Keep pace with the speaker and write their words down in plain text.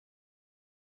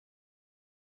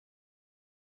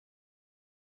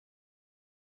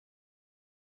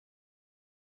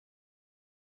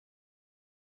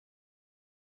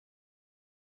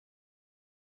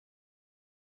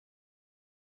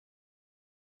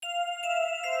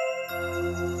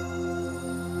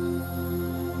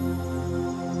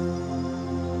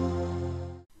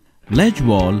Ledge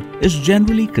wall is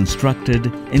generally constructed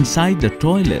inside the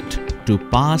toilet to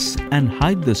pass and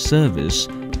hide the service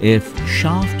if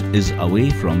shaft is away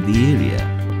from the area.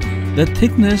 The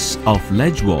thickness of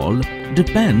ledge wall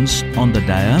depends on the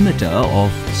diameter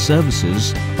of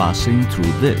services passing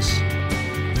through this.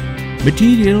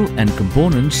 Material and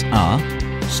components are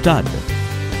stud,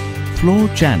 floor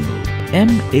channel,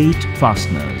 M8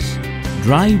 fasteners,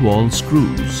 drywall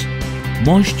screws,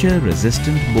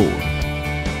 moisture-resistant board.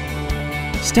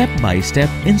 Step-by-step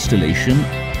installation.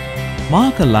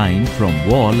 Mark a line from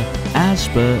wall as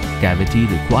per cavity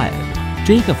required.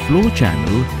 Take a floor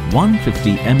channel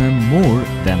 150 mm more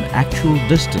than actual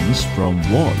distance from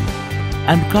wall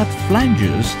and cut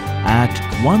flanges at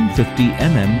 150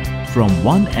 mm from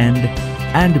one end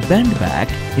and bend back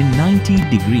in 90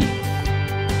 degree.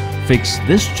 Fix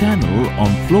this channel on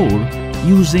floor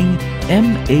using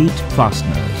M8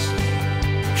 fasteners.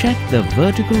 Check the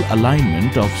vertical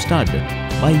alignment of stud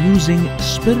by using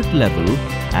spirit level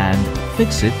and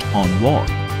fix it on wall.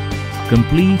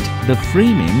 Complete the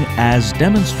framing as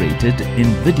demonstrated in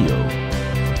video.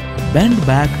 Bend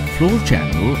back floor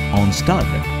channel on stud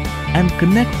and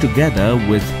connect together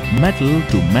with metal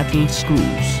to metal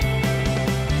screws.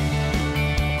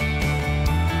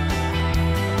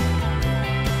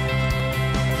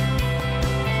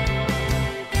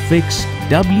 Fix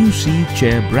WC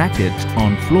chair bracket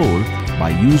on floor by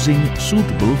using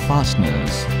suitable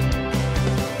fasteners.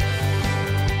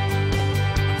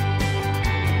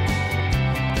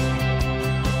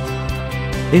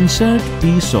 Insert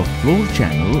piece of floor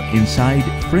channel inside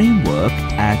framework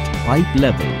at pipe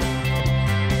level.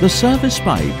 The service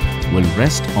pipe will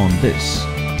rest on this.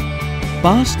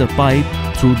 Pass the pipe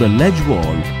through the ledge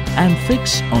wall and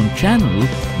fix on channel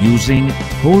using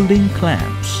holding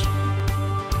clamps.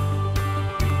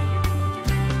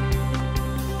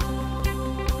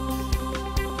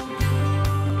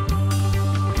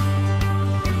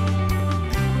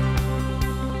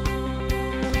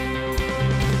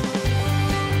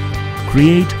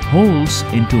 Create holes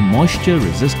into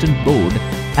moisture-resistant board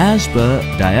as per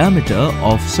diameter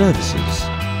of services.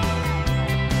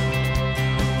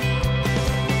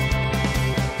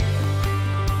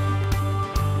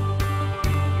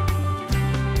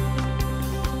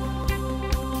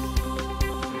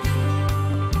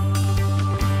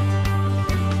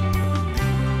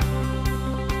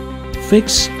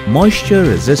 Fix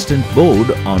moisture-resistant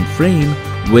board on frame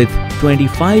with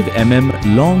 25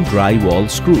 mm long drywall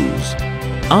screws.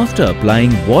 After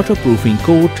applying waterproofing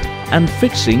coat and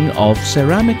fixing of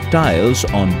ceramic tiles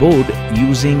on board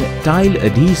using tile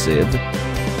adhesive,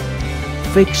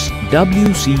 fix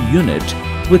WC unit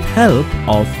with help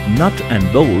of nut and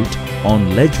bolt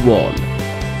on ledge wall.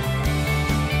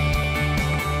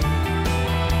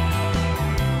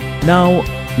 Now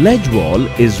ledge wall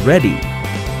is ready.